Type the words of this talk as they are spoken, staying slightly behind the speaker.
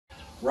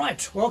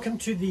Right, welcome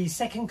to the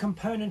second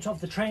component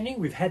of the training.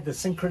 We've had the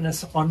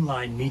synchronous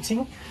online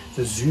meeting,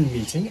 the Zoom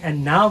meeting,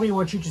 and now we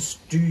want you to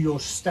do your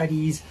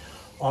studies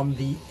on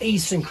the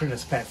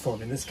asynchronous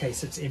platform. In this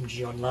case, it's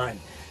MG Online.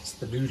 It's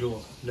the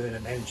Moodle Learner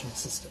Management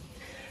System.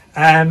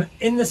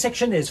 In the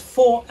section, there's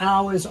 4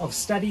 hours of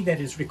study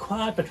that is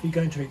required, but we're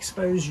going to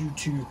expose you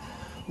to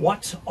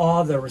what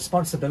are the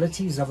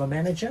responsibilities of a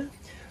manager,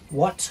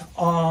 what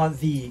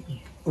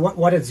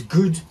is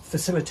good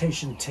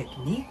facilitation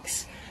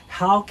techniques,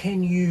 how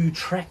can you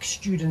track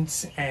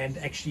students and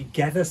actually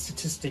gather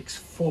statistics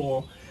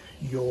for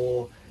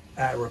your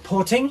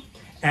reporting,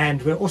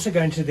 and we're also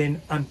going to then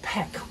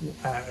unpack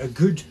a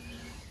good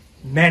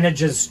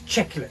manager's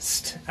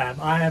checklist.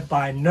 I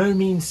by no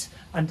means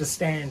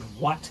understand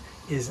what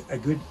is a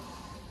good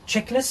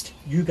checklist.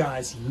 You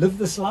guys live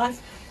this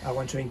life. I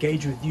want to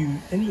engage with you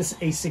in this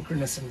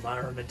asynchronous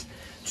environment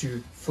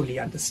to fully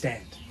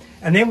understand.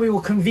 And then we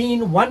will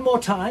convene one more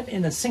time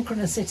in a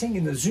synchronous setting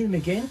in the Zoom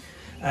again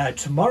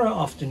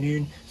tomorrow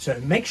afternoon. So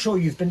make sure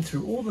you've been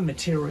through all the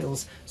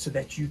materials so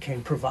that you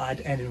can provide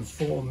an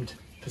informed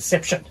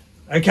perception.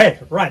 Okay,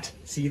 right.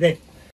 See you then.